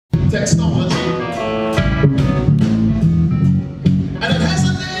technology. And it has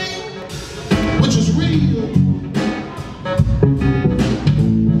a name which is real.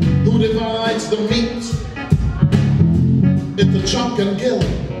 Who divides the meat into chunk and gill?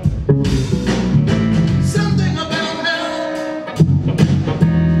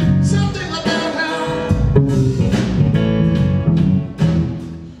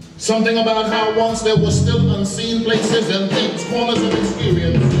 Something about how once there were still unseen places and things, corners of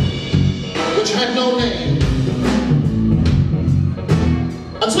experience, which had no name.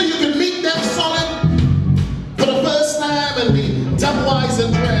 And so you could meet them solid for the first time and be dumb-wise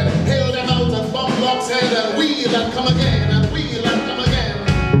and dread, hail them out and bump blocks head and wheel and come again and wheel and come again.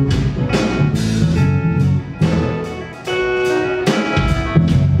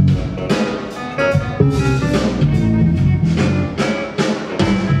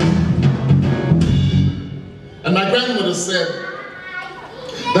 And my grandmother said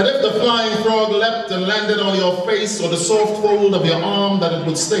that if the flying frog leapt and landed on your face or the soft fold of your arm, that it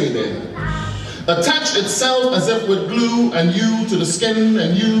would stay there, attach itself as if with glue and you to the skin,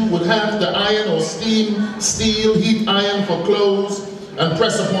 and you would have to iron or steam, steel, heat iron for clothes and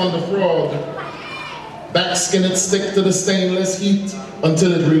press upon the frog. Back skin it stick to the stainless heat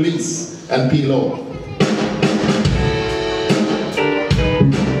until it release and peel off.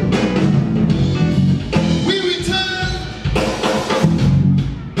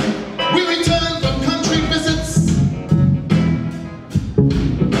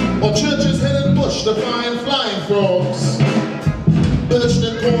 To find flying frogs perched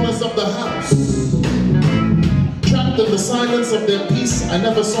in corners of the house, trapped in the silence of their peace. I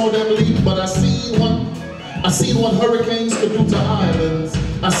never saw them leave, but I seen what hurricanes could do to islands.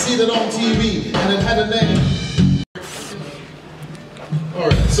 I seen it on TV and it had a name. All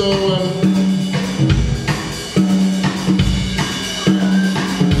right, so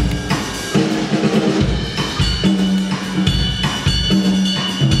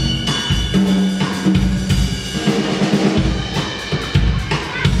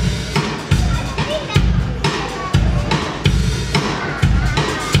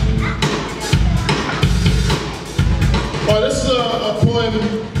this is a poem,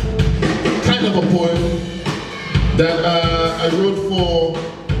 kind of a poem, that I wrote for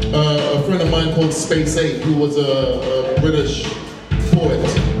a friend of mine called Space 8, who was a British poet,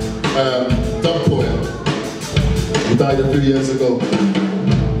 dub poet, who died a few years ago.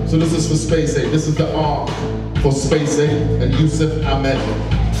 So this is for Space 8. This is the arc for Space 8 and Yusuf Ahmed.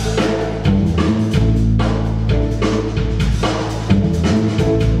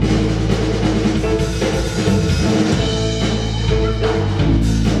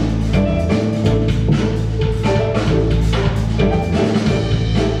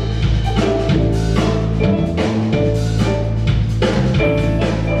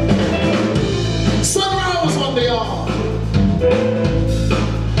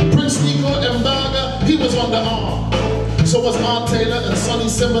 So was Art Taylor and Sonny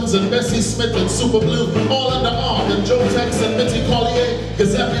Simmons and Bessie Smith and Super Blue, all in the ark, and Joe Tex and Mitty Collier,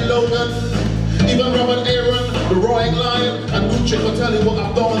 Giuseppe Logan, even Robert Aaron, the Roaring Lion, and Nucci Cotelli were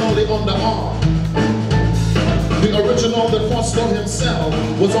abdominally on the ark. The original that Foster himself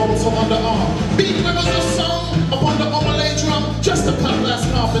was also on the ark. Beat Rivers a song upon the overlay drum, just a cutlass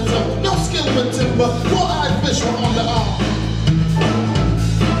carpenter, no skill with timber, four-eyed fish were on the ark.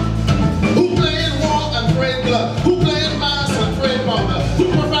 Who played war and prayed blood? Who played who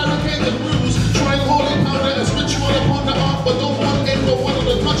prevaricated rules, throwing holy powder as ritual upon the ark, but don't want aim for one of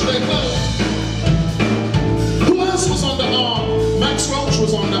the touch their clothes. Who else was on the ark? Max Roach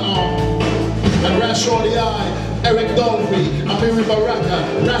was on the ark, and Rash Shorty Eye, Eric Dolphy, Amiri Baraka,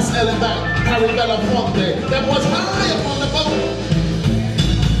 Ras Elibat, Harry Belafonte, that was high upon the boat.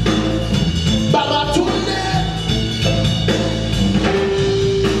 Baba Tunde,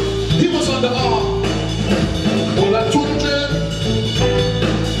 he was on the ark. Ola Tunde,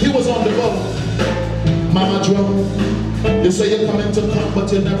 was on the boat. Mama Drum, you say you're coming to come,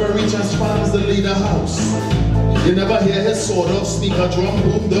 but you never reach as far as the leader house. You never hear his sword or sneaker drum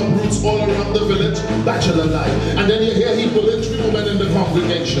boom the roots all around the village, bachelor life. And then you hear he pulling 3 women in the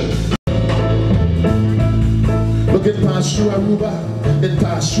congregation. Look, it passed through Aruba, it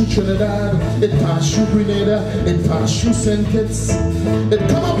passed through Trinidad, it passed through Grenada, it passed through St. Kitts. It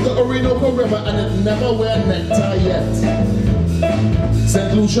come up the Orinoco River and it never wear nectar yet.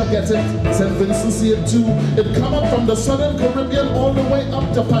 St. Lucia get it, St. Vincent see it too. It come up from the southern Caribbean all the way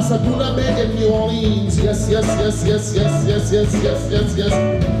up to Pasadena Bay in New Orleans. Yes, yes, yes, yes, yes, yes, yes, yes, yes, yes.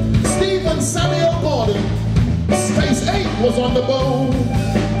 Stephen Samuel Gordon, Space 8 was on the boat.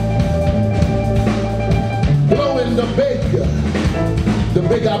 Blowing the big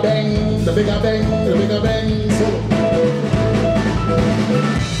bigger bang, the bigger bang, the bigger bang. So